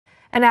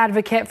An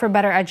advocate for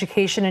better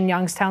education in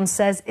Youngstown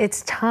says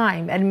it's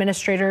time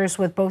administrators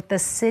with both the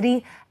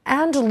city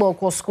and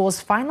local schools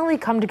finally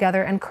come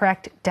together and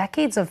correct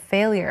decades of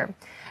failure.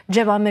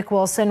 Jimma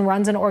McWilson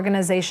runs an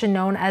organization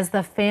known as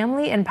the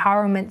Family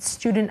Empowerment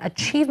Student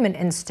Achievement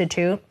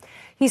Institute.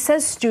 He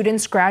says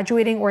students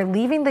graduating or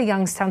leaving the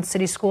Youngstown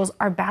City Schools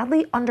are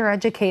badly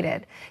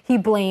undereducated. He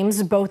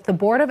blames both the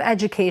Board of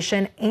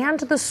Education and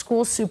the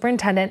school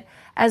superintendent,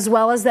 as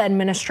well as the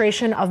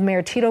administration of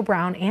Mayor Tito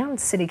Brown and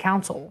City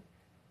Council.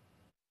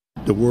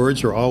 The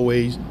words are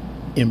always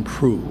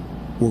improve.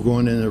 We're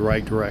going in the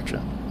right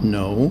direction.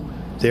 No,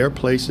 there are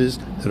places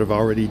that have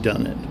already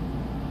done it.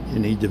 You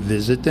need to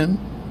visit them,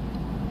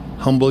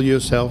 humble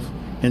yourself,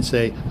 and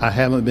say, I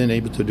haven't been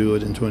able to do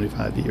it in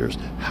 25 years.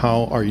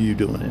 How are you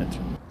doing it?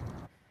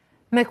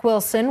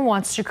 McWilson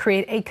wants to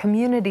create a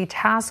community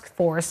task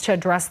force to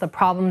address the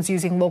problems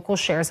using local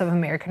shares of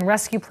American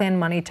Rescue Plan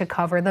money to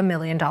cover the $1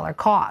 million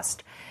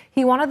cost.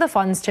 He wanted the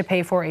funds to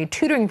pay for a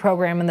tutoring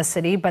program in the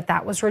city, but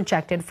that was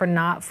rejected for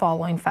not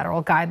following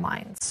federal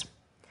guidelines.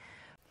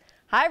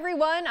 Hi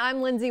everyone,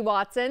 I'm Lindsay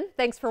Watson.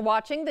 Thanks for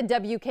watching the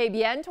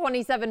WKBN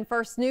 27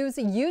 First News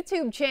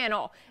YouTube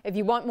channel. If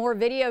you want more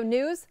video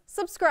news,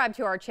 subscribe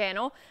to our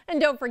channel. And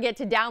don't forget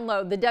to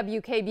download the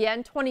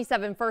WKBN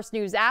 27 First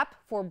News app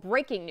for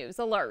breaking news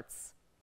alerts.